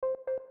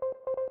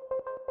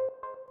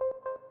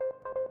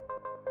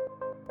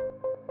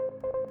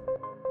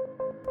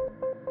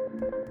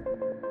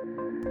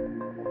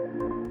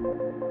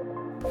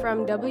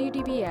From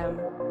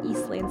WDBM,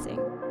 East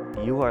Lansing.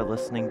 You are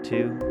listening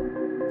to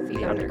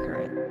The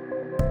Undercurrent,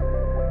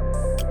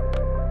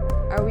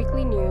 our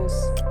weekly news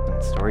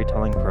and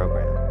storytelling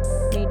program.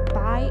 Made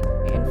by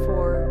and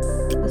for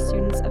the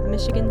students of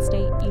Michigan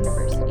State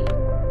University.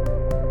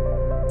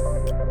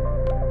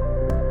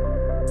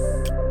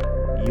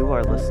 You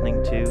are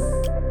listening to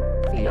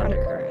The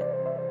Undercurrent.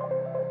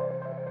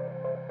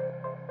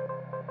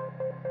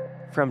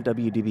 From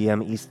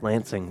WDBM East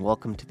Lansing,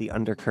 welcome to The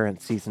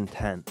Undercurrent Season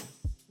 10.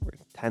 We're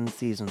 10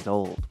 seasons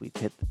old. We've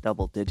hit the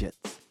double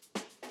digits.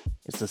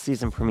 It's the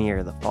season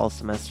premiere. The fall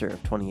semester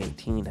of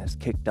 2018 has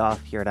kicked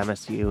off here at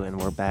MSU,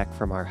 and we're back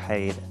from our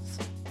hiatus.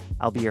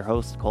 I'll be your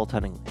host, Cole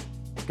Tunnington.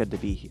 It's good to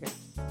be here.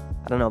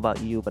 I don't know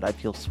about you, but I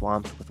feel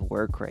swamped with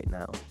work right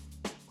now.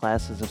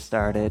 Classes have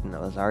started, and I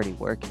was already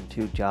working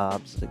 2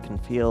 jobs. It can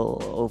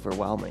feel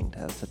overwhelming to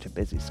have such a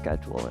busy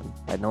schedule, and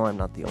I know I'm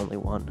not the only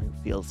one who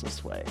feels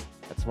this way.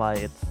 That's why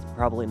it's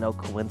probably no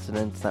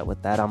coincidence that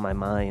with that on my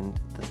mind,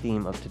 the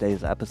theme of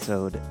today's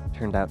episode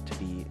turned out to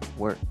be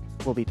work.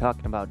 We'll be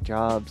talking about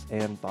jobs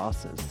and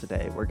bosses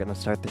today. We're going to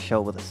start the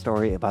show with a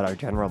story about our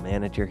general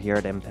manager here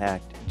at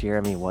Impact,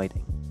 Jeremy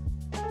Whiting.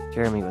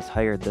 Jeremy was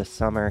hired this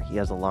summer. He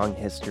has a long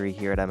history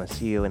here at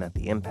MSU and at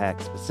the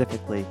Impact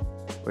specifically,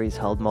 where he's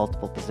held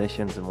multiple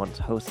positions and once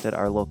hosted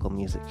our local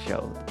music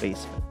show, The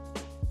Basement.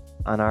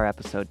 On our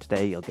episode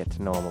today, you'll get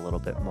to know him a little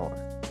bit more.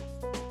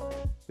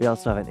 We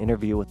also have an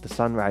interview with the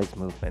Sunrise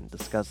Movement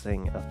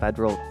discussing a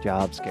federal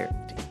jobs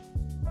guarantee.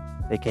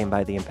 They came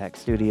by the Impact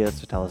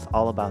Studios to tell us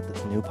all about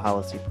this new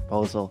policy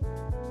proposal,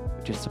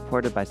 which is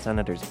supported by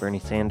Senators Bernie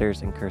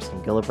Sanders and Kirsten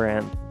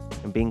Gillibrand,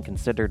 and being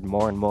considered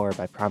more and more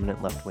by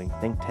prominent left-wing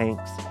think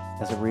tanks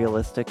as a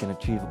realistic and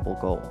achievable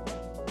goal.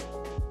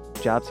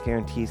 Jobs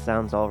guarantee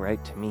sounds all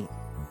right to me.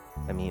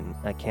 I mean,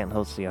 I can't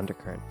host The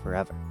Undercurrent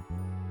forever.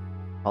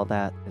 All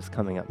that is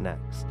coming up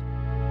next.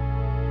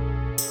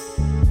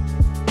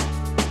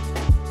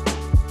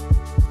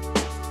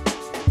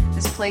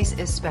 This place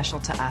is special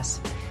to us.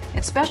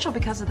 It's special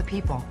because of the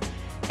people.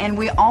 And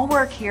we all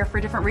work here for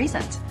different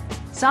reasons.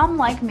 Some,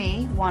 like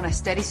me, want a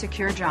steady,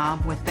 secure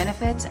job with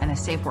benefits and a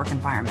safe work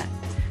environment.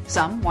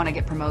 Some want to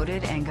get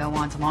promoted and go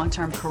on to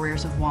long-term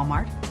careers with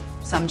Walmart.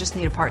 Some just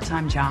need a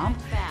part-time job.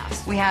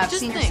 Fast. We have Just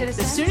senior think,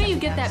 citizens. the sooner you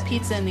and get that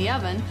pizza in the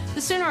oven, the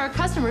sooner our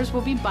customers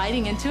will be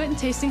biting into it and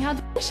tasting how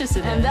delicious it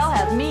is. And they'll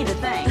have me to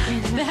thank.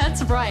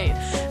 That's right.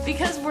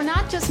 Because we're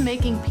not just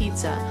making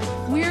pizza.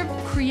 We're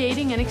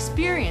creating an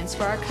experience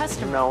for our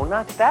customers. No,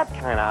 not that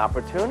kind of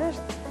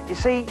opportunist. You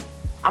see,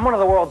 I'm one of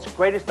the world's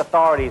greatest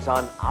authorities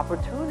on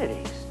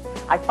opportunities.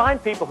 I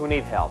find people who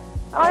need help,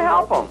 and I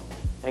help them.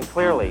 And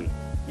clearly,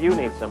 you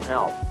need some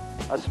help,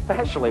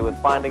 especially with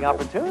finding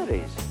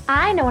opportunities.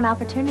 I know an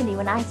opportunity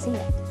when I see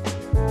it.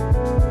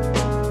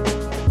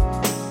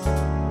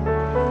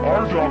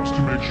 Our job is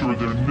to make sure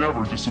they're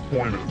never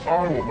disappointed.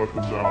 I won't let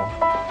them down.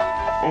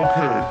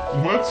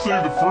 Okay, let's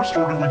say the first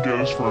order we get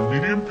is for a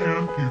medium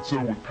pan pizza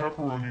with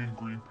pepperoni and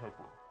green pepper.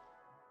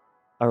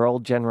 Our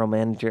old general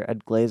manager,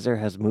 Ed Glazer,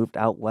 has moved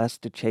out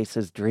west to chase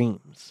his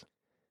dreams.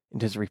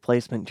 And his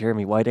replacement,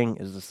 Jeremy Whiting,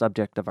 is the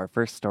subject of our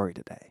first story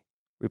today.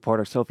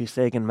 Reporter Sophie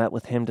Sagan met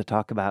with him to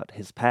talk about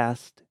his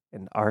past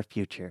and our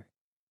future.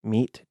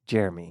 Meet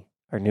Jeremy,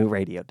 our new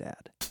radio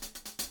dad.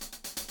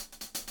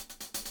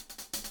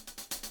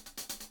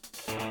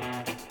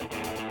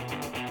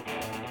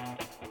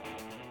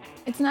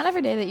 It's not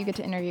every day that you get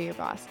to interview your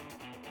boss.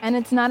 And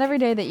it's not every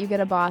day that you get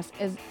a boss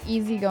as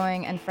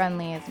easygoing and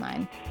friendly as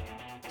mine.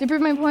 To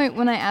prove my point,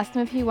 when I asked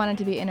him if he wanted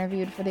to be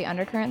interviewed for The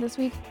Undercurrent this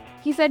week,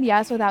 he said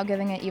yes without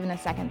giving it even a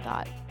second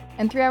thought.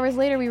 And 3 hours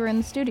later, we were in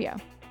the studio.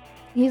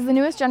 He's the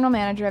newest general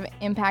manager of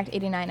Impact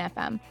 89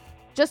 FM,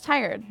 just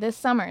hired this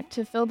summer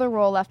to fill the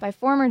role left by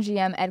former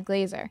GM Ed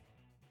Glazer.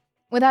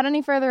 Without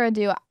any further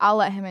ado, I'll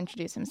let him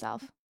introduce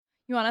himself.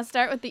 You want to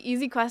start with the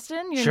easy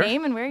question, your Sure.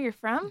 name and where you're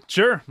from?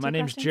 Sure. My 2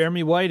 name's questions?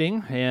 Jeremy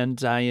Whiting,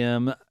 and I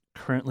am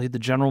currently the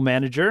general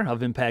manager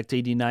of Impact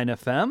 89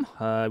 FM.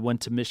 I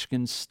went to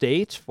Michigan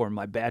State for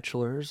my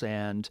bachelor's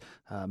and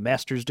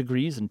master's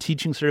degrees and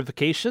teaching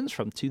certifications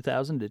from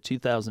 2000 to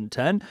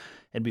 2010.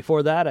 And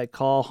before that, I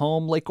call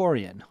home Lake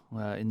Orion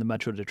in the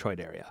Metro Detroit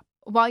area.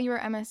 While you were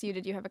at MSU,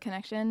 did you have a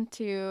connection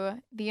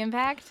to the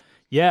Impact?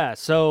 Yeah,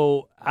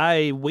 so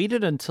I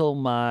waited until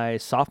my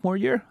sophomore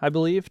year, I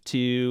believe,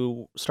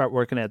 to start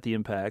working at the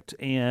Impact.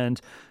 And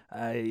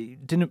I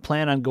didn't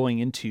plan on going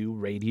into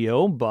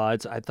radio,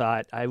 but I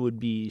thought I would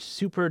be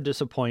super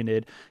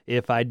disappointed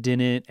if I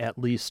didn't at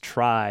least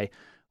try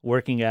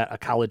working at a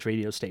college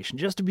radio station,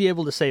 just to be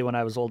able to say when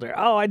I was older,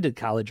 oh, I did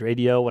college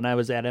radio when I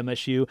was at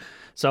MSU.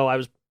 So I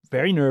was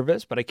very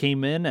nervous, but I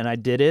came in and I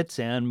did it.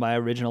 And my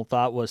original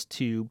thought was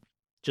to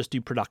just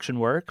do production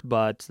work,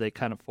 but they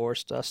kind of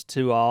forced us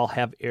to all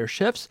have air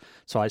shifts.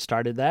 So I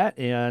started that,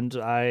 and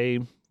I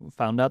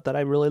found out that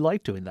I really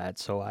liked doing that.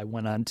 So I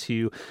went on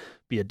to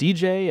be a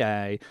DJ.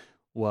 I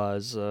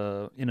was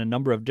in a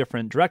number of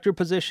different director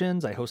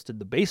positions. I hosted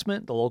The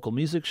Basement, the local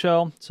music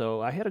show.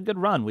 So I had a good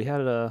run. We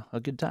had a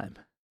good time.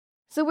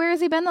 So where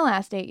has he been the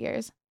last 8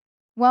 years?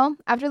 Well,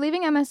 after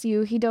leaving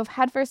MSU, he dove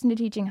headfirst into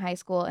teaching high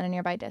school in a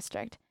nearby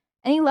district,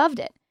 and he loved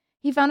it.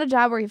 He found a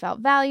job where he felt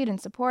valued and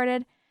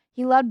supported.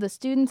 He loved the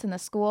students and the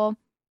school.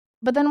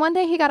 But then one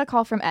day he got a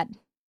call from Ed.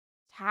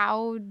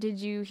 How did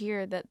you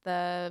hear that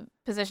the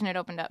position had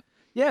opened up?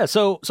 Yeah,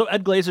 so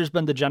Ed Glazer's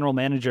been the general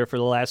manager for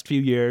the last few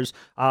years,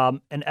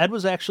 and Ed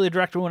was actually a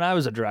director when I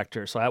was a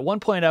director. So at one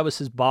point I was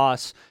his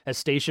boss as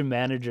station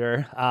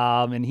manager,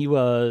 and he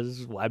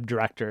was web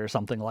director or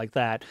something like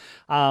that.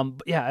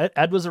 But yeah,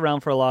 Ed was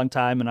around for a long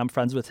time, and I'm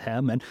friends with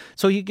him, and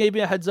so he gave me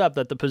a heads up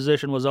that the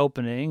position was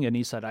opening, and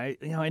he said,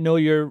 I know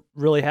you're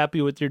really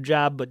happy with your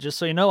job, but just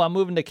so you know, I'm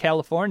moving to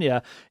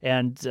California,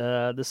 and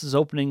this is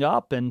opening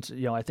up, and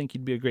I think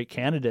you'd be a great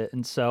candidate.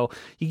 And so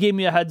he gave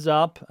me a heads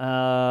up,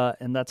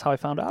 and that's how I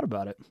found out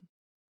about it.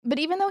 But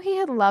even though he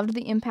had loved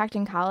the impact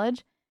in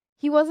college,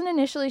 he wasn't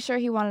initially sure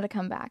he wanted to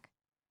come back.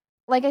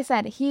 Like I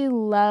said, he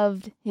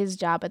loved his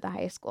job at the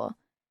high school,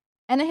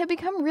 and it had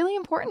become really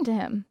important to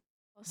him.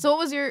 So what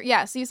was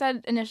so you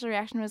said initial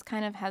reaction was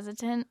kind of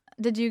hesitant.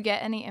 Did you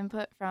get any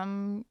input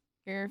from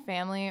your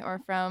family or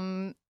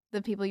from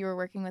the people you were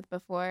working with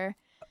before?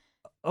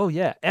 Oh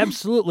yeah,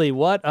 absolutely.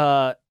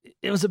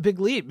 It was a big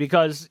leap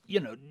because,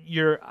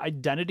 your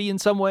identity in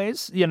some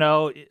ways,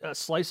 a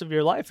slice of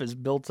your life is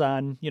built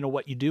on,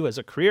 what you do as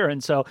a career.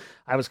 And so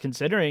I was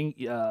considering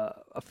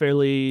a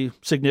fairly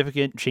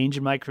significant change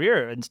in my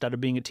career instead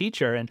of being a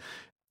teacher. And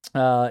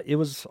it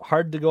was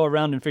hard to go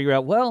around and figure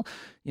out, what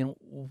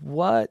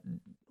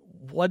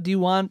do you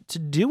want to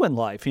do in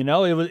life?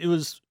 It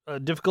was a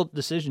difficult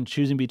decision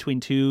choosing between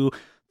two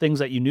things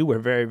that you knew were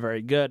very,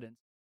 very good.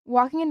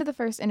 Walking into the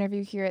first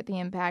interview here at The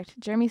Impact,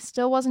 Jeremy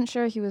still wasn't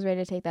sure he was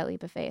ready to take that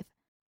leap of faith.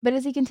 But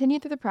as he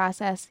continued through the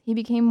process, he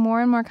became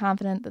more and more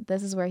confident that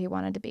this is where he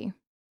wanted to be.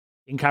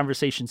 In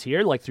conversations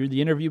here, like through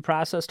the interview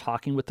process,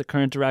 talking with the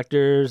current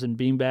directors and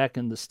being back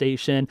in the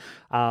station,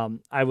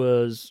 I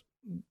was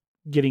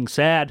getting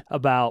sad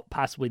about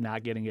possibly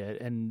not getting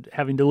it and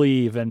having to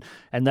leave. And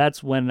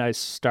that's when I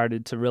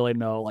started to really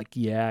know,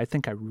 I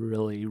think I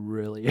really,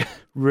 really,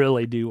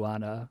 really do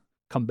want to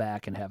come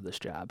back and have this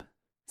job.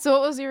 So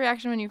what was your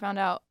reaction when you found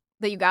out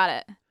that you got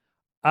it?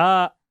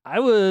 I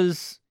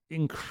was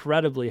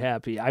incredibly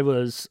happy. I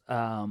was,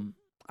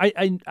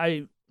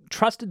 I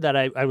trusted that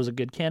I was a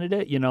good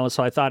candidate,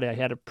 so I thought I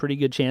had a pretty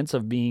good chance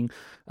of being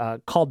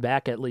called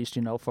back at least,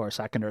 for a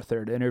second or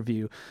third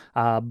interview.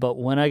 But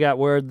when I got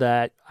word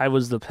that I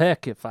was the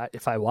pick,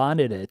 if I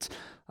wanted it,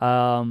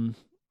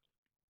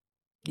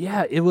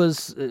 it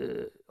was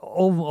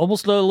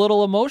almost a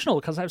little emotional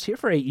because I was here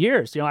for 8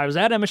 years. I was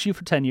at MSU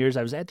for 10 years.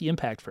 I was at the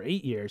Impact for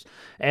 8 years.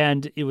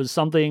 And it was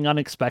something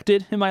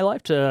unexpected in my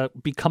life to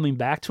be coming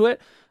back to it.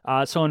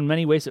 So in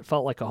many ways, it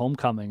felt like a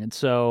homecoming. And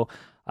so,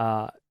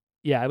 I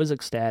was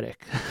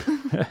ecstatic.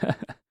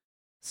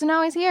 So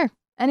now he's here,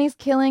 and he's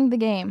killing the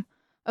game.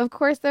 Of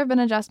course, there have been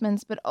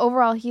adjustments, but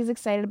overall, he's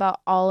excited about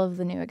all of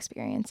the new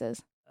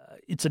experiences.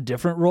 It's a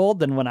different role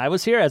than when I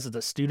was here as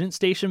the student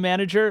station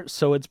manager.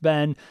 So it's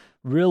been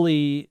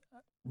really,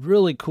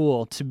 really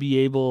cool to be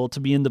able to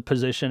be in the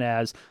position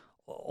as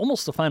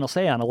almost the final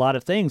say on a lot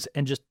of things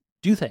and just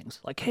do things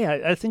like,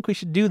 hey, I think we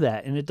should do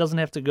that. And it doesn't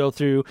have to go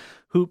through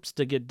hoops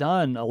to get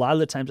done. A lot of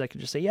the times I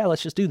could just say, yeah,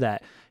 let's just do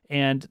that.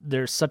 And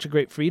there's such a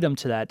great freedom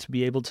to that, to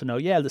be able to know,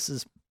 yeah, this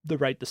is the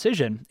right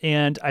decision.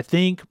 And I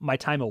think my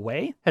time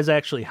away has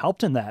actually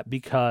helped in that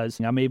because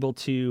I'm able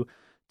to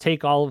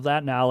take all of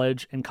that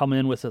knowledge and come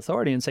in with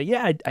authority and say,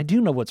 yeah, I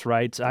do know what's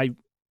right. I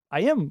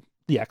am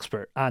the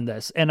expert on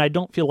this. And I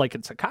don't feel like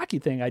it's a cocky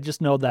thing. I just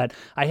know that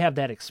I have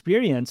that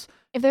experience.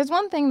 If there's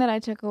one thing that I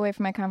took away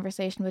from my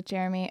conversation with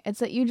Jeremy, it's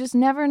that you just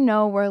never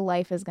know where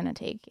life is going to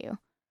take you.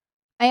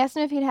 I asked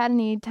him if he'd had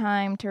any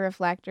time to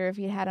reflect or if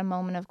he'd had a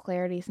moment of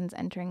clarity since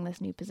entering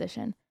this new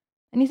position.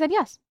 And he said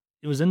yes.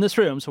 It was in this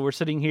room. So we're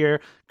sitting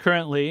here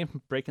currently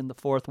breaking the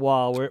fourth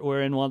wall.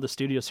 We're in one of the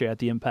studios here at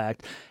the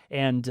Impact.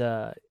 And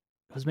it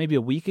was maybe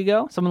a week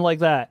ago, something like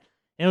that.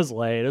 It was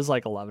late. It was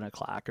like 11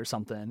 o'clock or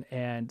something.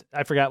 And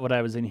I forgot what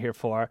I was in here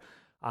for.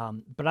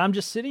 But I'm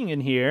just sitting in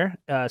here,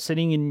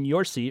 sitting in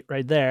your seat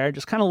right there,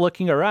 just kind of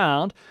looking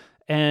around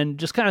and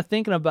just kind of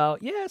thinking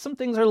about, some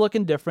things are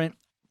looking different.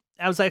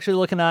 I was actually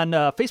looking on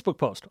a Facebook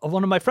post of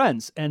one of my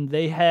friends, and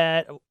they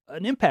had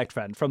an Impact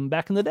friend from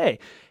back in the day.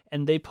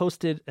 And they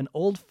posted an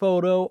old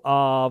photo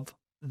of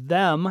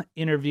them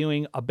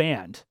interviewing a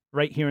band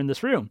right here in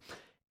this room.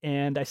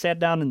 And I sat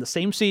down in the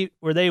same seat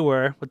where they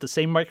were with the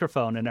same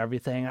microphone and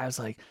everything. I was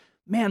like,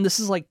 man, this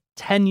is like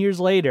 10 years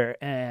later.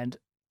 And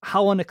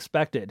how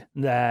unexpected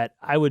that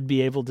I would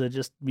be able to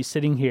just be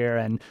sitting here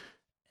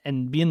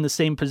and be in the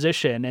same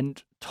position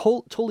and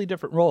totally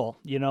different role,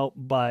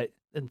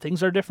 and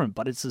things are different,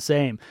 but it's the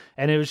same.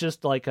 And it was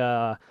just like,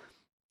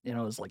 it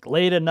was like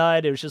late at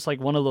night. It was just like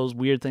one of those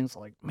weird things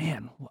like,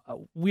 man,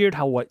 weird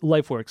how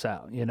life works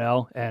out,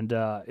 and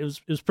it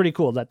was pretty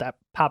cool that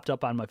popped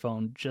up on my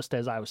phone just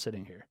as I was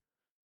sitting here.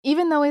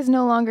 Even though he's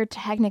no longer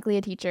technically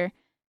a teacher,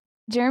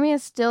 Jeremy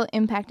is still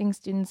impacting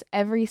students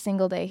every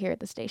single day here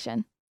at the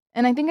station.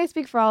 And I think I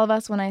speak for all of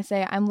us when I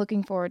say I'm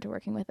looking forward to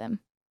working with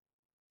him.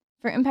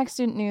 For Impact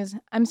Student News,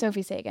 I'm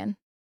Sophie Sagan.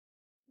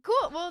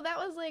 Cool. Well,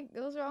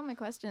 those are all my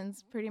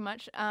questions, pretty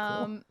much.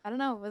 I don't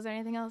know. Was there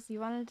anything else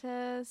you wanted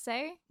to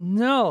say?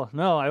 No.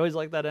 I always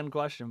like that end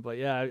question, but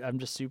yeah, I'm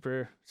just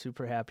super,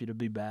 super happy to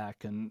be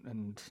back,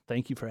 and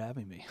thank you for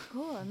having me.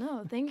 Cool.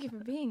 No, thank you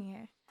for being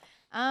here.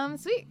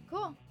 Sweet.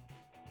 Cool.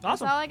 Awesome.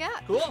 That's all I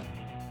got. Cool.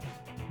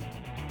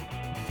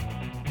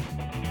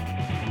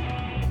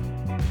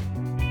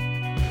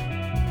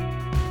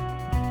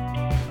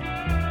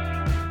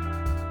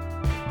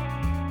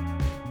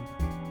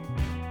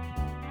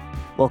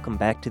 Welcome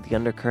back to The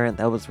Undercurrent.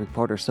 That was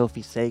reporter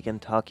Sophie Sagan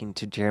talking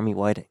to Jeremy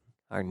Whiting,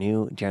 our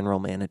new general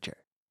manager.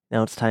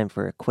 Now it's time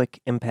for a quick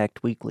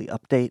Impact Weekly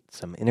update,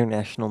 some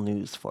international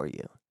news for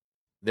you.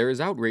 There is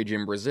outrage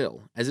in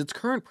Brazil as its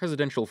current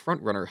presidential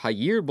frontrunner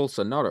Jair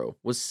Bolsonaro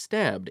was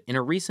stabbed in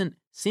a recent,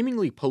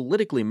 seemingly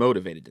politically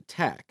motivated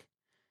attack.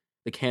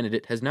 The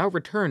candidate has now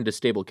returned to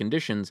stable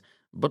conditions,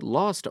 but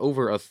lost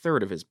over a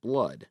third of his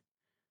blood.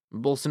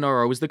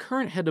 Bolsonaro is the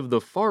current head of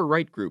the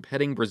far-right group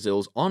heading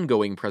Brazil's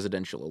ongoing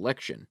presidential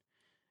election.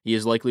 He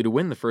is likely to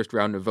win the first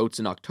round of votes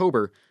in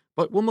October,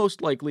 but will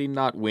most likely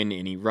not win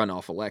any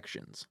runoff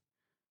elections.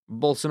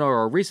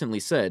 Bolsonaro recently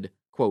said,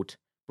 quote,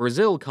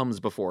 "Brazil comes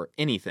before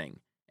anything,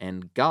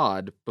 and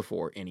God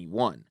before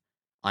anyone.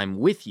 I'm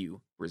with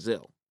you,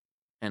 Brazil,"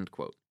 end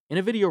quote, in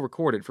a video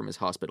recorded from his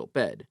hospital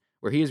bed,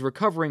 where he is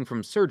recovering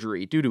from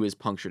surgery due to his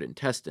punctured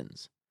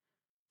intestines.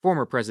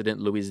 Former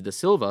President Luiz da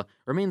Silva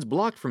remains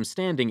blocked from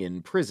standing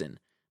in prison,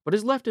 but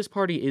his leftist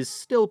party is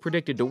still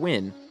predicted to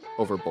win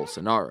over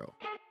Bolsonaro.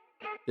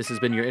 This has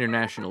been your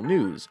international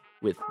news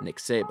with Nick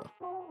Saba.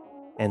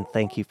 And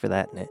thank you for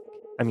that, Nick.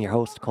 I'm your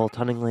host, Cole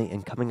Tunningly,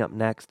 and coming up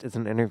next is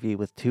an interview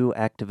with two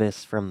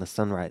activists from the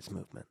Sunrise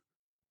Movement.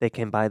 They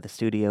came by the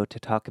studio to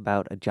talk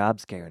about a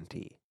jobs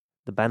guarantee,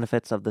 the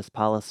benefits of this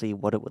policy,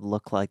 what it would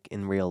look like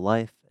in real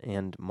life,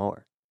 and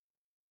more.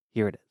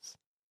 Here it is.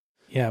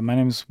 Yeah, my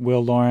name is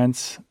Will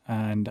Lawrence,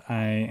 and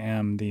I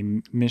am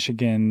the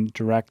Michigan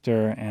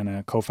director and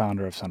a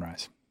co-founder of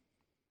Sunrise.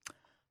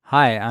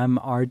 Hi, I'm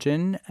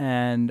Arjun,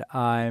 and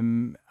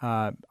I'm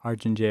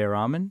Arjun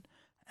Jayaraman,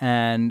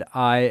 and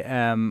I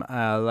am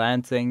a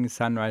Lansing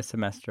Sunrise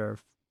Semester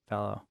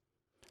Fellow.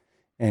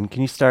 And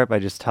can you start by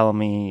just telling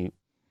me,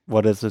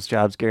 what is this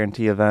jobs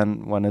guarantee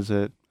event? When is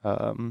it?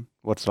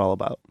 What's it all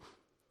about?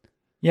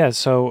 Yeah,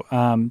 so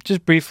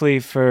just briefly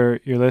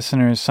for your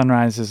listeners,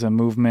 Sunrise is a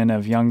movement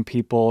of young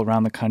people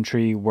around the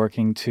country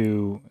working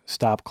to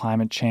stop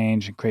climate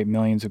change and create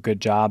millions of good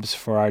jobs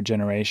for our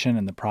generation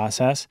in the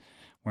process.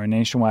 We're a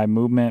nationwide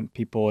movement,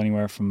 people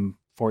anywhere from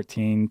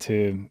 14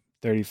 to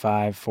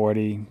 35,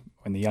 40,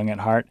 and the young at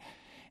heart.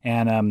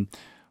 And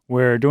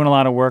we're doing a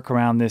lot of work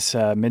around this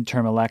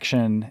midterm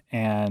election,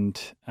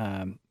 and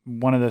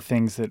one of the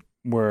things that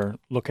we're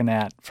looking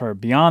at for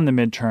beyond the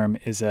midterm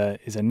is a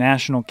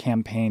national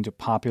campaign to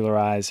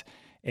popularize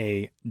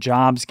a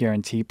jobs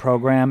guarantee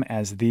program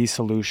as the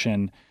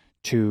solution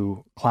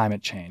to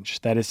climate change.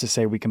 That is to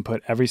say, we can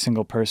put every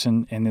single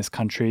person in this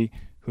country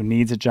who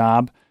needs a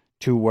job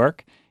to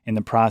work in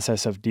the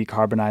process of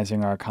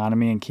decarbonizing our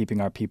economy and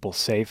keeping our people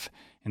safe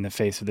in the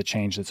face of the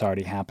change that's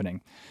already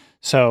happening.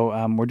 So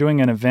we're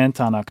doing an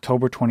event on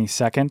October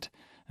 22nd,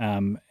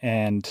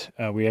 and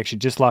we actually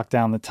just locked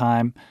down the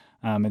time.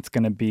 It's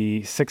going to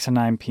be 6 to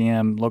 9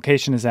 p.m.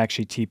 Location is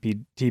actually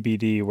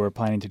TBD. We're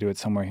planning to do it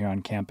somewhere here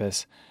on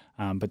campus,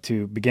 but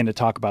to begin to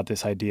talk about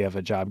this idea of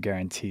a job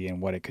guarantee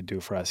and what it could do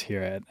for us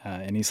here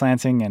in East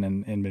Lansing and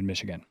in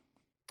mid-Michigan.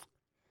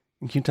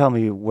 Can you tell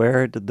me,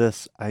 where did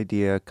this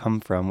idea come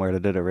from? Where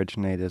did it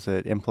originate? Is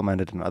it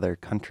implemented in other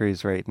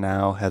countries right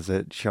now? Has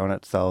it shown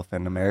itself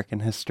in American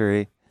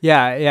history?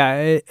 Yeah.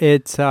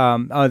 It's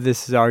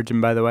this is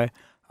Arjun, by the way.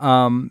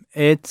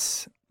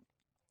 It's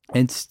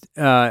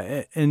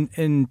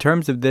in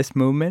terms of this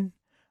movement,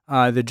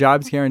 the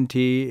jobs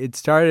guarantee, it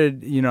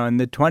started, in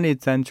the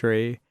 20th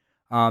century.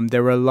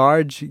 There were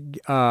large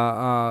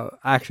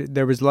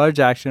there was large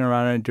action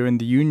around it during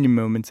the union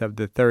movements of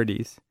the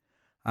 30s,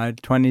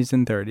 20s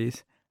and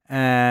 30s,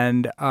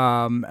 and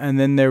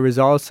then there was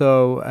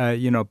also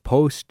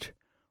post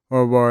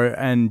World War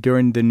and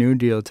during the New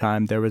Deal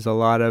time, there was a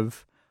lot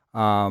of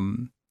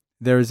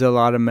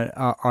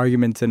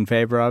arguments in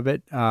favor of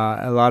it.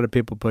 A lot of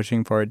people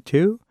pushing for it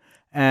too.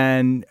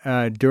 And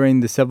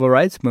during the Civil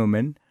Rights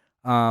Movement,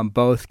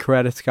 both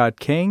Coretta Scott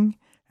King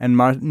and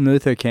Martin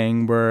Luther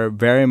King were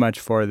very much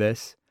for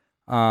this.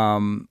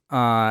 And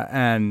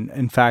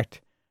in fact,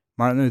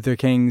 Martin Luther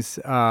King's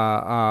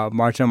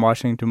March on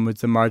Washington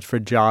was the March for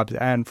Jobs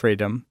and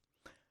Freedom.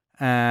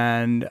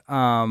 And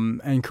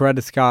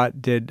Coretta Scott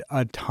did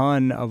a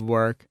ton of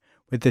work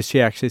with this.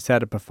 She actually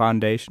set up a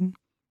foundation.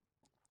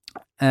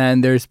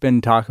 And there's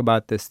been talk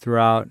about this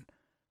throughout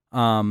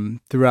the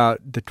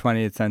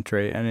 20th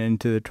century and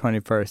into the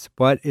 21st.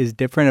 What is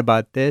different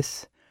about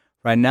this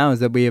right now is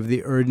that we have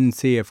the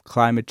urgency of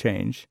climate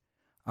change,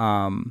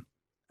 and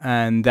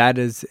that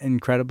is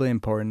incredibly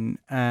important.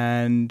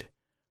 And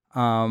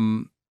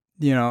so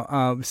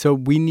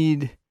we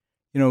need,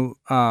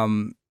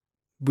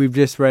 we've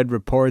just read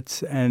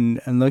reports and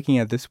looking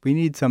at this, we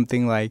need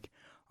something like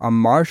a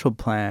Marshall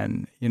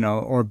Plan,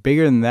 or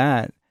bigger than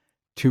that,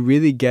 to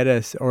really get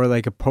us, or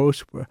like a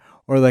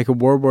or like a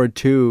World War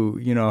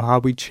II, how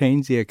we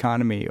change the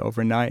economy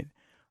overnight,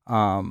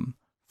 from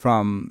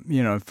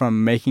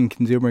making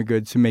consumer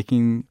goods to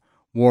making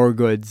war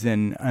goods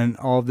and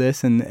all of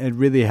this, and it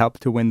really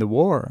helped to win the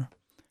war.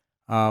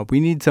 We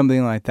need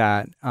something like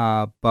that,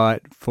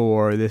 but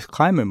for this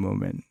climate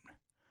movement,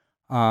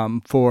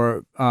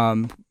 for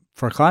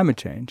climate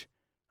change,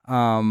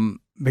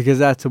 because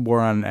that's a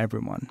war on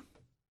everyone.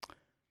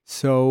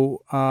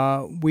 So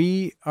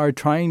we are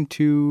trying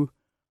to,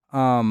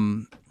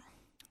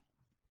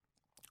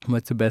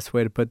 what's the best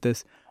way to put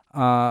this?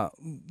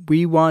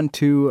 We want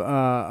to,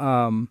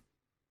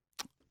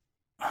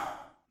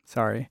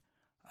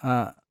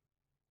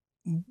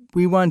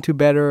 we want to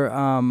better,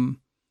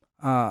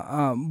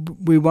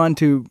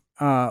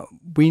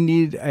 we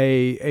need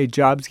a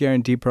jobs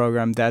guarantee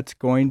program that's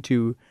going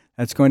to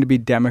be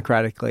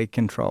democratically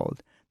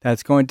controlled.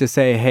 That's going to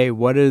say, hey,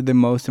 what are the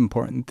most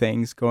important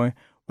things going?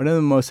 What are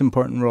the most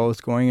important roles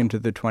going into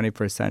the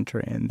 21st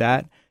century? And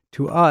that,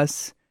 to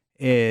us,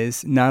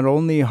 is not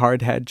only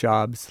hard hat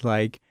jobs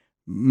like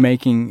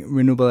making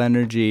renewable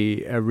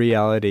energy a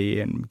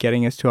reality and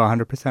getting us to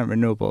 100%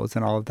 renewables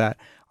and all of that,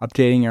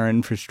 updating our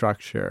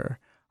infrastructure,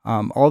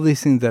 all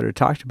these things that are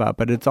talked about,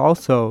 but it's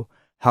also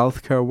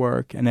healthcare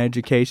work and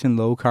education,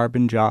 low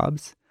carbon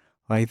jobs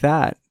like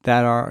that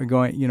are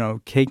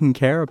going, taking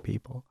care of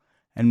people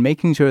and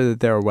making sure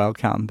that they're well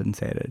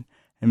compensated,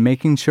 and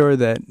making sure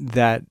that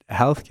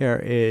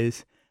healthcare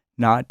is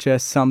not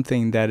just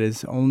something that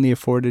is only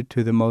afforded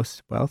to the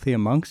most wealthy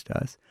amongst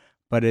us,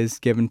 but is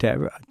given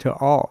to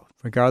all,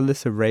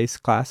 regardless of race,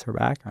 class, or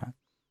background.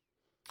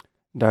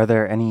 Are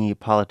there any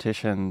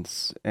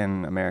politicians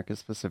in America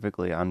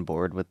specifically on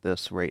board with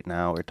this right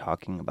now or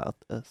talking about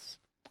this?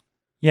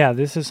 Yeah,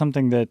 this is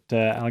something that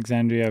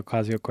Alexandria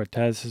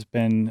Ocasio-Cortez has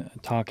been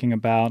talking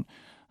about.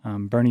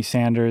 Bernie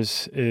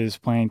Sanders is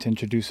planning to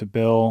introduce a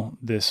bill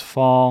this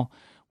fall.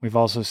 We've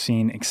also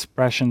seen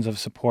expressions of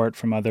support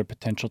from other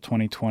potential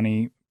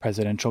 2020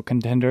 presidential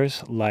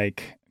contenders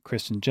like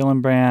Kristen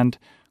Gillibrand,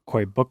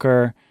 Cory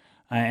Booker.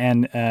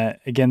 And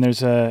again,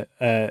 there's going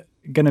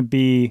to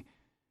be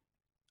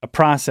a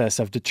process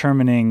of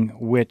determining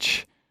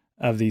which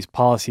of these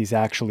policies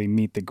actually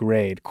meet the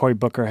grade. Cory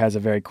Booker has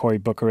a very Cory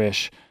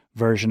Booker-ish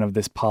version of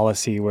this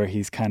policy where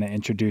he's kind of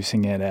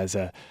introducing it as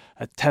a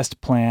test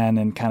plan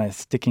and kind of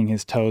sticking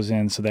his toes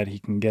in so that he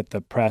can get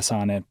the press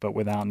on it, but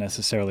without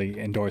necessarily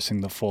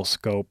endorsing the full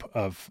scope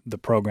of the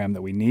program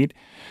that we need.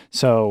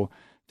 So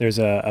there's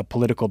a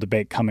political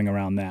debate coming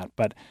around that.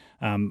 But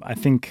I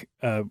think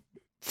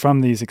from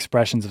these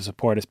expressions of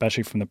support,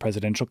 especially from the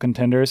presidential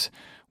contenders,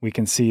 we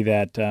can see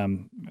that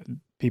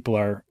people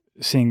are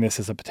seeing this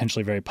as a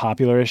potentially very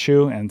popular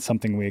issue and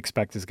something we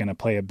expect is going to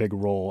play a big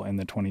role in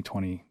the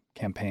 2020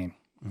 campaign.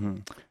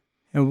 Mm-hmm.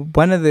 And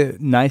one of the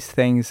nice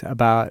things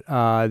about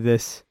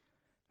this,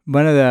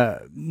 one of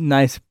the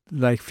nice,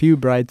 few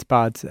bright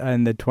spots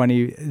in the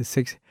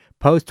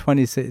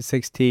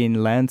post-2016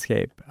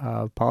 landscape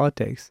of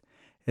politics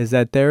is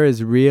that there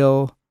is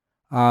real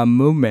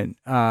movement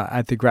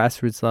at the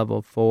grassroots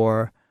level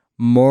for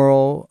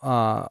moral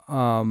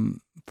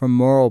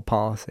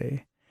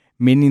policy,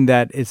 meaning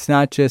that it's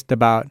not just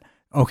about,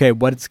 okay,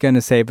 what's going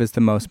to save us the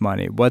most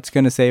money, what's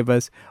going to save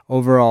us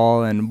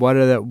overall, and what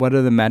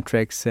are the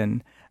metrics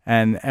and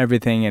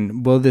everything,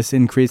 and will this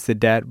increase the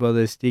debt, will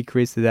this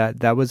decrease the debt?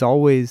 That was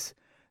always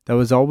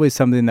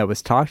something that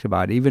was talked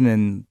about, even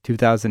in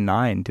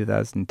 2009,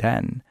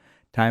 2010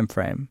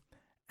 timeframe.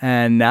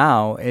 And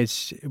now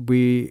it's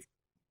we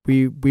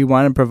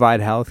want to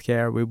provide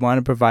healthcare, we want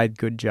to provide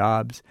good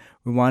jobs,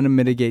 we want to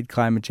mitigate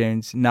climate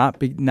change, not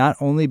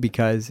only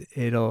because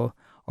it'll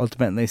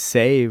ultimately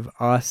save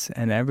us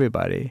and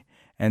everybody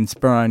and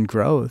spur on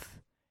growth.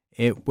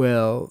 It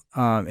will.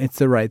 It's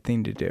the right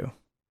thing to do.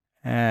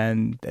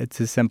 And it's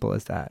as simple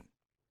as that.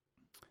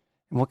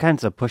 What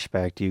kinds of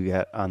pushback do you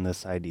get on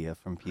this idea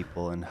from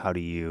people, and how do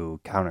you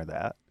counter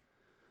that?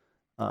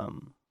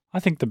 I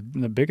think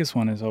the biggest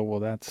one is,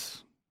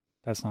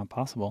 that's not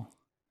possible,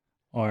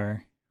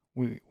 or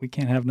we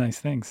can't have nice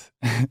things.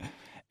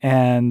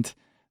 And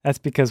that's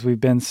because we've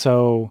been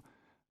so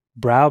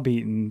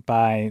browbeaten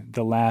by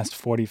the last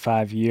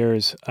 45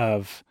 years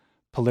of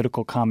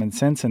political common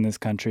sense in this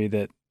country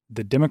that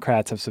the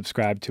Democrats have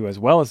subscribed to, as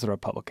well as the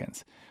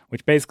Republicans,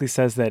 which basically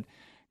says that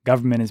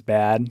government is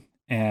bad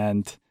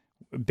and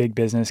big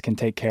business can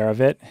take care of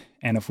it.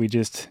 And if we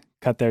just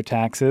cut their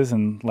taxes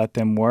and let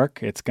them work,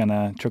 it's going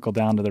to trickle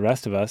down to the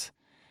rest of us.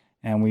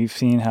 And we've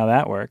seen how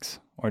that works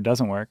or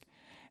doesn't work.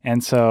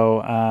 And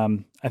so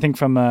I think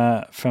from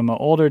an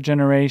older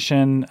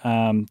generation,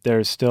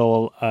 there's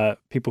still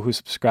people who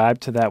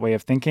subscribe to that way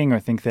of thinking, or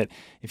think that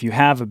if you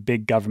have a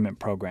big government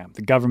program,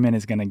 the government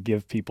is going to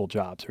give people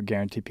jobs or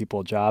guarantee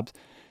people jobs.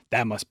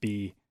 That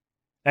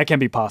can't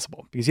be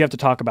possible, because you have to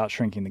talk about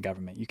shrinking the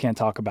government. You can't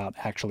talk about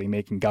actually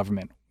making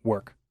government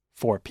work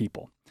for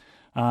people.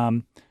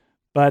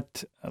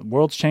 But the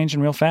world's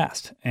changing real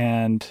fast.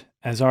 And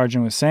as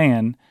Arjun was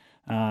saying,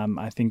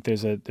 I think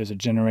there's a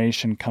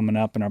generation coming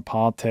up in our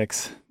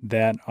politics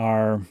that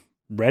are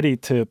ready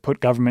to put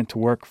government to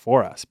work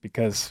for us,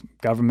 because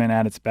government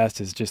at its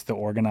best is just the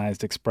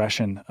organized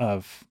expression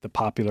of the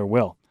popular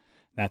will.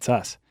 That's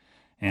us.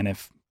 And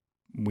if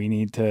we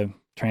need to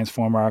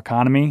transform our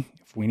economy,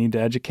 if we need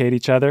to educate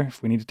each other,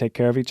 if we need to take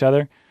care of each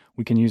other,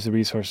 we can use the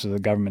resources of the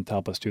government to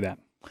help us do that.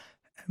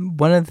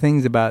 One of the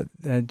things about,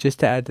 just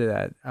to add to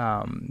that,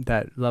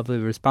 that lovely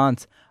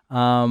response,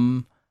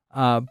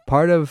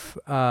 part of,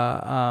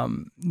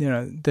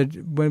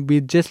 when we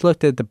just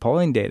looked at the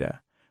polling data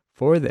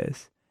for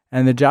this,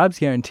 and the jobs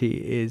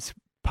guarantee is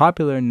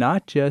popular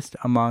not just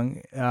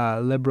among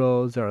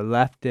liberals or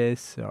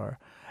leftists or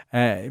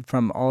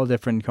from all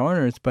different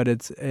corners, but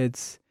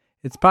it's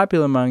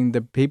popular among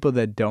the people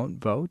that don't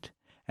vote,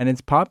 and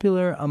it's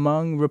popular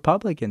among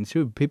Republicans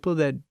too, people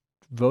that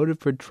voted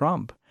for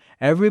Trump.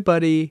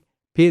 Everybody,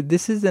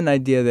 this is an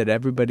idea that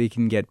everybody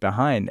can get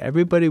behind.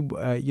 Everybody,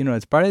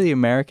 it's part of the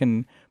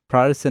American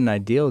Protestant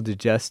ideal to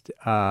just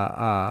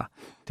to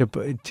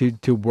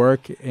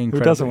work incredibly. Who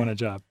doesn't want a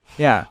job?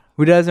 Yeah,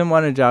 who doesn't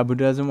want a job? Who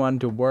doesn't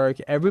want to work?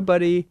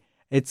 Everybody.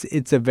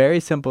 It's a very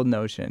simple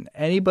notion.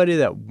 Anybody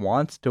that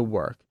wants to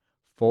work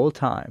full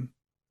time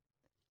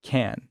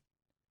can,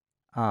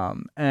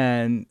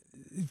 and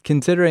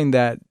considering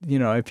that,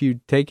 if you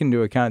take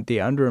into account the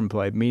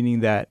underemployed, meaning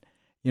that,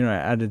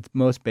 at its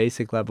most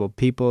basic level,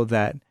 people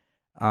that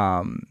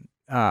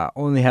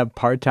only have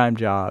part-time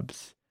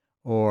jobs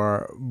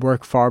or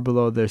work far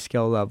below their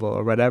skill level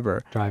or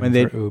whatever.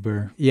 Driving for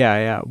Uber.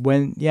 Yeah.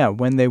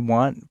 When they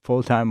want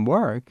full-time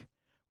work,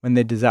 when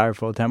they desire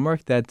full-time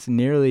work, that's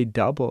nearly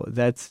double.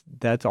 That's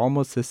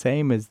almost the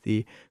same as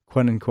the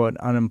quote-unquote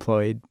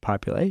unemployed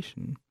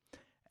population.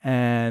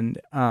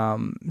 And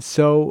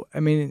so,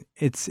 I mean,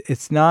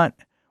 it's not...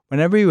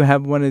 Whenever you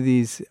have one of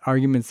these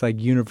arguments like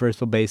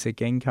universal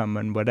basic income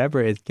and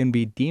whatever, it can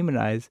be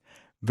demonized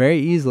very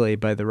easily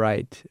by the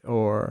right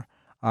or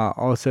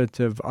all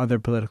sorts of other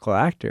political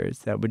actors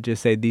that would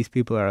just say these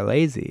people are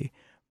lazy.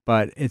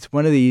 But it's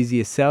one of the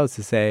easiest sells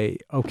to say,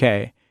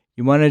 okay,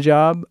 you want a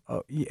job,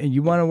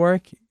 you want to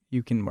work,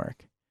 you can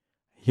work.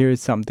 Here's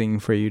something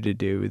for you to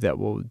do that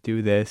will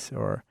do this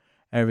or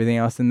everything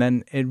else. And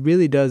then it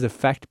really does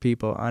affect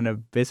people on a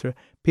visceral...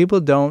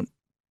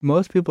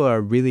 Most people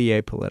are really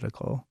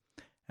apolitical.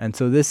 And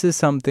so this is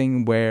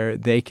something where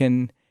they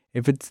can,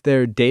 if it's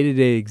their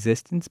day-to-day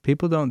existence,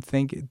 people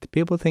think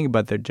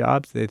about their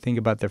jobs, they think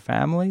about their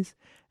families,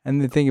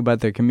 and they think about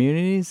their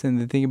communities, and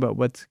they think about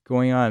what's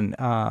going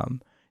on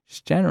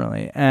just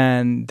generally.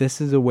 And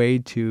this is a way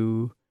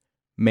to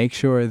make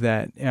sure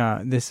that,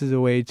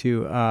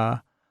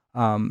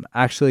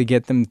 actually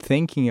get them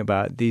thinking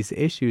about these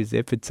issues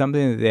if it's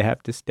something that they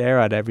have to stare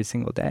at every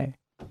single day.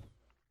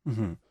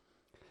 Mm-hmm.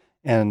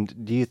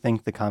 And do you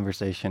think the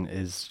conversation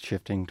is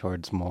shifting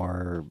towards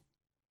more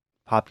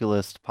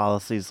populist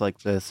policies like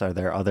this? Are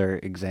there other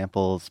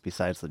examples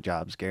besides the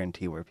jobs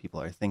guarantee where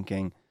people are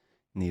thinking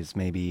these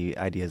maybe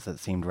ideas that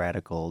seemed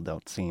radical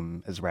don't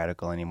seem as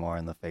radical anymore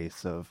in the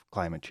face of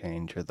climate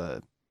change or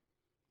the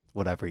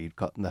whatever you'd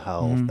call the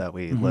hell that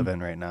we live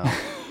in right now?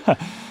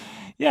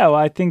 Yeah, well,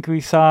 I think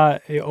we saw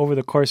over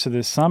the course of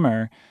this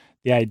summer,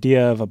 the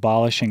idea of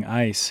abolishing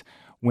ICE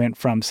went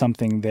from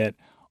something that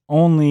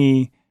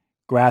only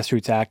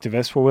grassroots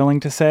activists were willing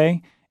to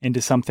say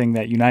into something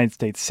that United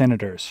States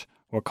senators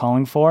were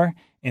calling for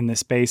in the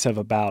space of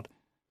about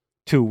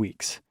 2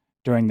 weeks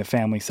during the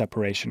family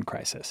separation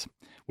crisis,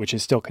 which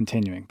is still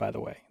continuing, by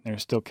the way. There are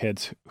still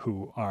kids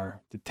who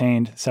are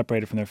detained,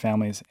 separated from their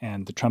families,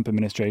 and the Trump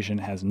administration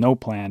has no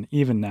plan,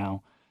 even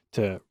now,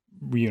 to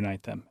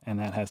reunite them. And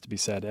that has to be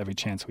said every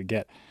chance we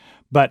get.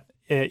 But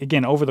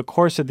again, over the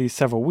course of these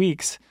several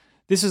weeks,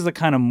 this is the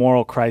kind of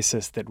moral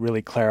crisis that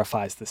really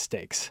clarifies the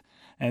stakes.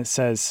 And it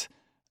says,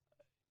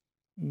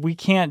 we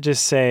can't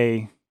just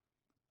say,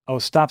 oh,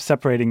 stop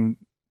separating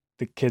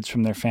the kids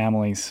from their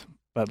families,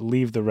 but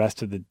leave the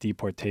rest of the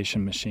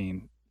deportation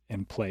machine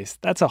in place.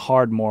 That's a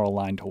hard moral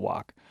line to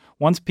walk.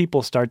 Once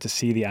people start to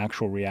see the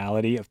actual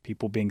reality of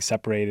people being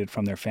separated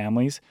from their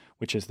families,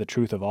 which is the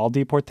truth of all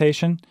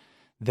deportation,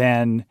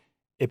 then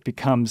it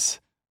becomes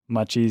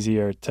much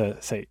easier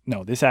to say,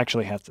 no, this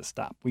actually has to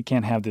stop. We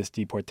can't have this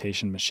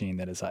deportation machine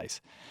that is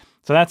ICE.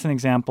 So that's an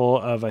example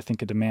of, I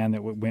think, a demand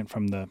that went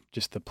from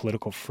just the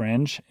political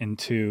fringe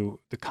into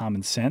the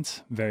common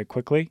sense very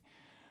quickly.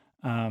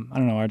 I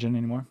don't know, Arjun,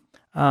 anymore?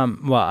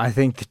 Well, I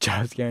think the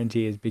jobs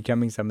guarantee is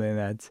becoming something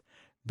that's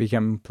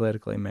becoming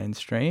politically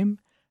mainstream.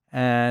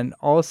 And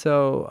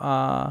also,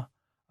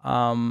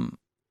 I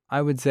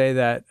would say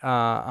that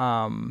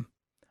a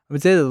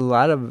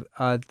lot of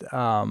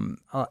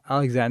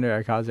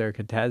Alexandria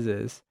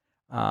Ocasio-Cortez's,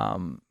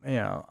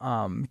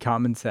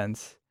 common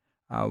sense,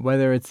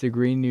 whether it's the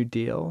Green New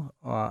Deal,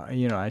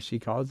 as she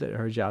calls it,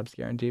 her jobs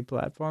guarantee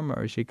platform,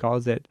 or she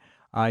calls it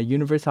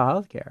universal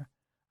health care,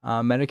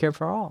 Medicare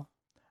for all.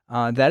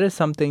 That is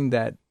something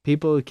that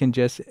people can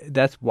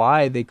that's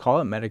why they call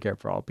it Medicare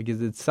for all,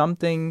 because it's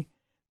something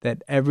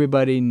that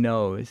everybody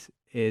knows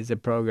is a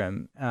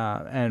program,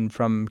 and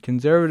from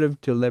conservative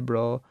to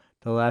liberal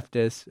to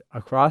leftist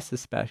across the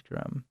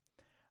spectrum,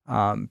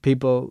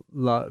 people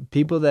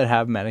that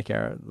have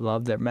Medicare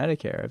love their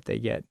Medicare if they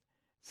get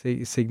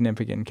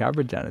significant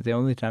coverage on it. The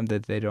only time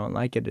that they don't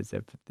like it is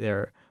if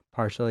they're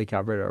partially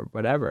covered or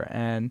whatever.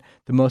 And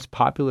the most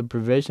popular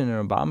provision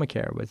in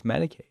Obamacare was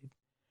Medicaid,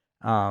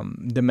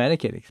 the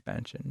Medicaid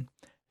expansion.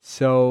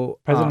 So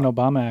President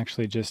Obama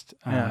actually just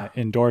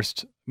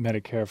endorsed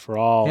Medicare for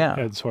all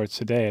Ed Swartz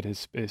today at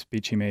his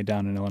speech he made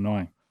down in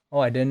Illinois. Oh,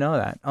 I didn't know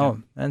that.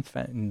 Oh, that's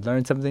fun.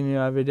 Learn something new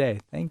every day.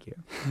 Thank you.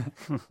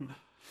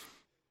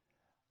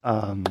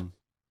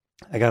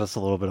 I got us a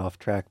little bit off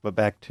track, but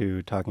back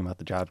to talking about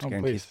the jobs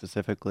guarantee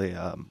specifically.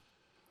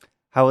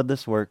 How would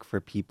this work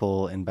for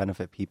people and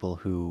benefit people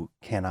who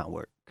cannot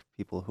work,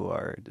 people who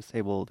are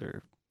disabled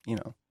or,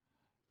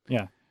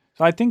 Yeah.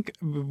 So I think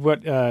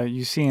what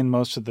you see in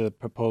most of the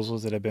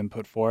proposals that have been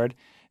put forward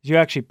is you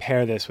actually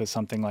pair this with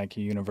something like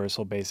a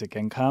universal basic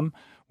income,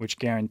 which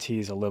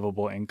guarantees a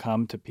livable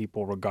income to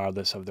people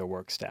regardless of their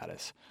work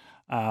status.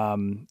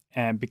 And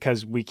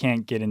because we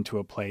can't get into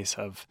a place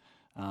of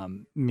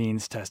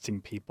means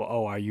testing people,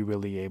 are you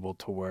really able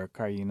to work?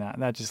 Are you not?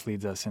 That just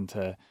leads us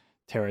into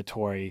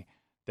territory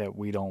that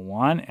we don't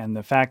want. And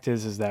the fact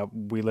is that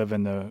we live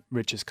in the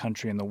richest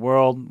country in the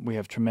world. We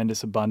have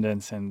tremendous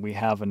abundance, and we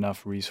have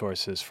enough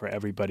resources for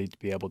everybody to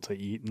be able to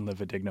eat and live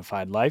a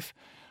dignified life.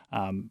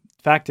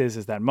 Fact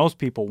is that most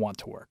people want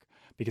to work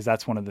because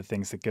that's one of the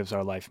things that gives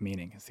our life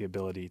meaning, is the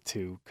ability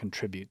to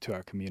contribute to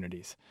our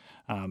communities.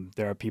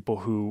 There are people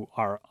who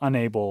are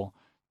unable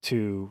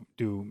to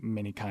do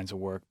many kinds of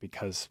work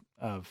because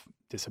of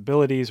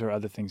disabilities or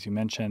other things you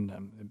mentioned.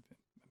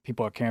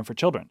 People are caring for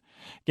children.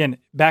 Again,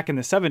 back in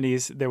the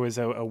 70s, there was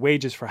a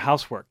wages for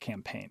housework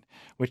campaign,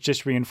 which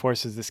just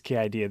reinforces this key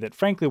idea that,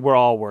 frankly, we're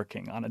all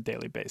working on a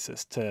daily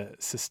basis to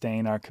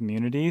sustain our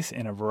communities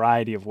in a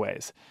variety of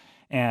ways.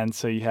 And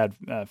so you had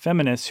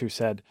feminists who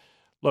said,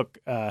 look,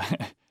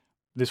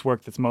 this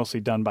work that's mostly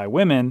done by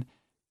women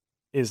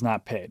is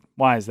not paid.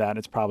 Why is that?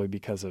 It's probably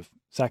because of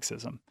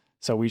sexism.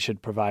 So we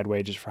should provide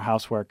wages for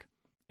housework.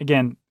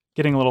 Again,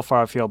 getting a little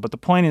far afield, but the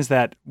point is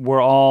that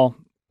we're all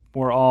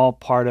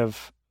part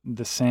of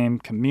the same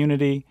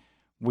community.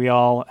 We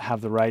all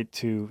have the right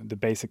to the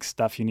basic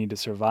stuff you need to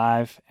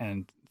survive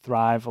and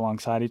thrive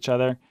alongside each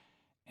other.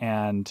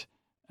 And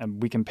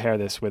we can pair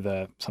this with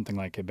something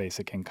like a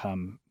basic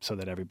income so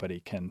that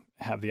everybody can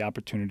have the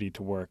opportunity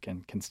to work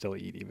and can still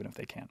eat even if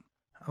they can't.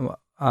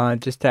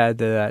 Just to add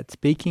to that,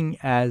 speaking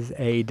as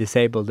a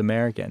disabled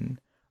American,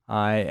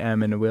 I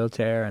am in a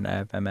wheelchair and I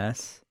have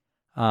MS.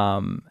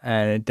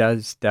 And it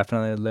does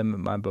definitely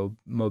limit my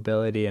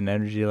mobility and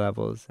energy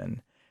levels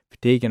and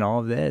fatigue and all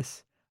of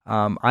this.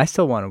 I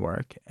still want to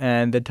work.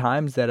 And the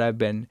times that I've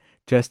been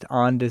just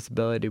on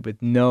disability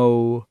with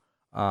no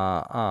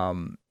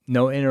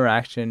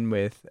interaction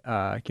with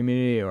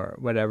community or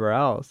whatever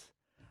else,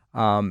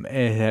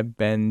 it have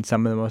been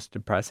some of the most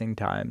depressing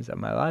times of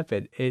my life.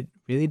 It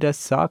really does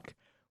suck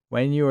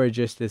when you are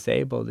just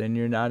disabled and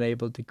you're not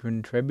able to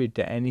contribute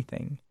to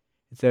anything.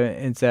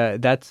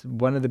 That's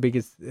one of the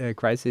biggest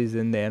crises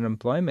in the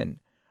unemployment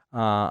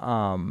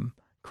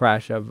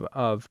crash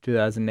of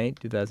 2008,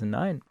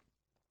 2009,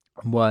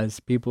 was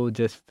people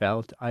just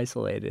felt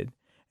isolated,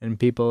 and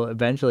people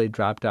eventually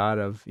dropped out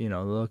of,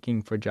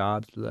 looking for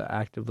jobs,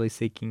 actively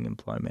seeking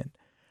employment,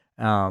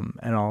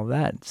 and all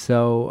that.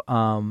 So,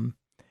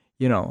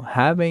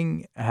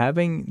 having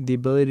the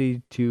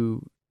ability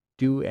to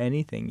do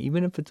anything,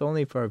 even if it's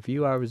only for a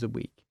few hours a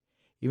week,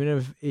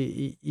 even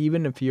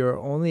if you're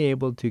only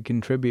able to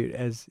contribute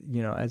as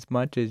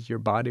much as your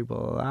body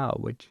will allow,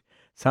 which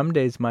some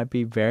days might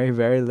be very,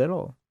 very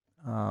little.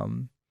 I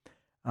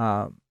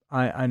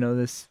know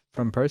this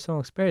from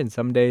personal experience.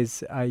 Some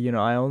days, I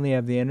only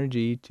have the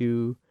energy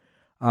to,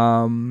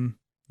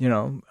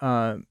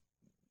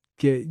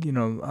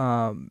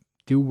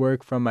 do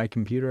work from my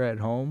computer at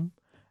home,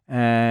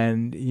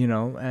 and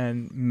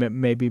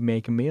maybe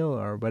make a meal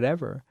or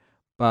whatever.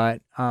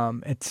 But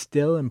it's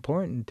still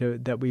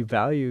important that we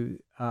value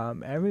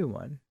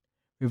everyone.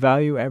 We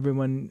value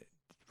everyone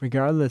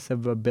regardless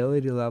of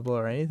ability level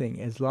or anything.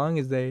 As long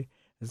as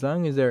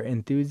they're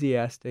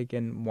enthusiastic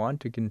and want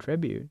to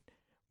contribute,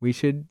 we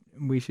should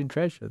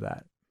treasure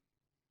that.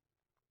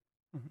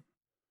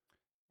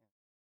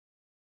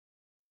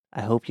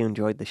 I hope you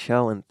enjoyed the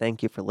show, and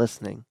thank you for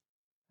listening.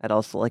 I'd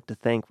also like to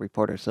thank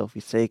reporter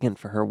Sophie Sagan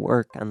for her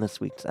work on this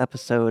week's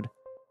episode,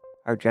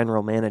 our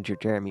general manager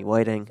Jeremy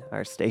Whiting,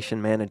 our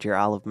station manager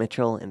Olive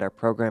Mitchell, and our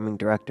programming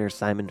director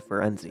Simon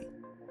Ferenzi.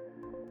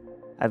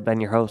 I've been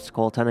your host,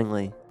 Cole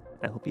Tunningly.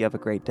 I hope you have a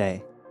great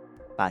day.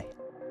 Bye.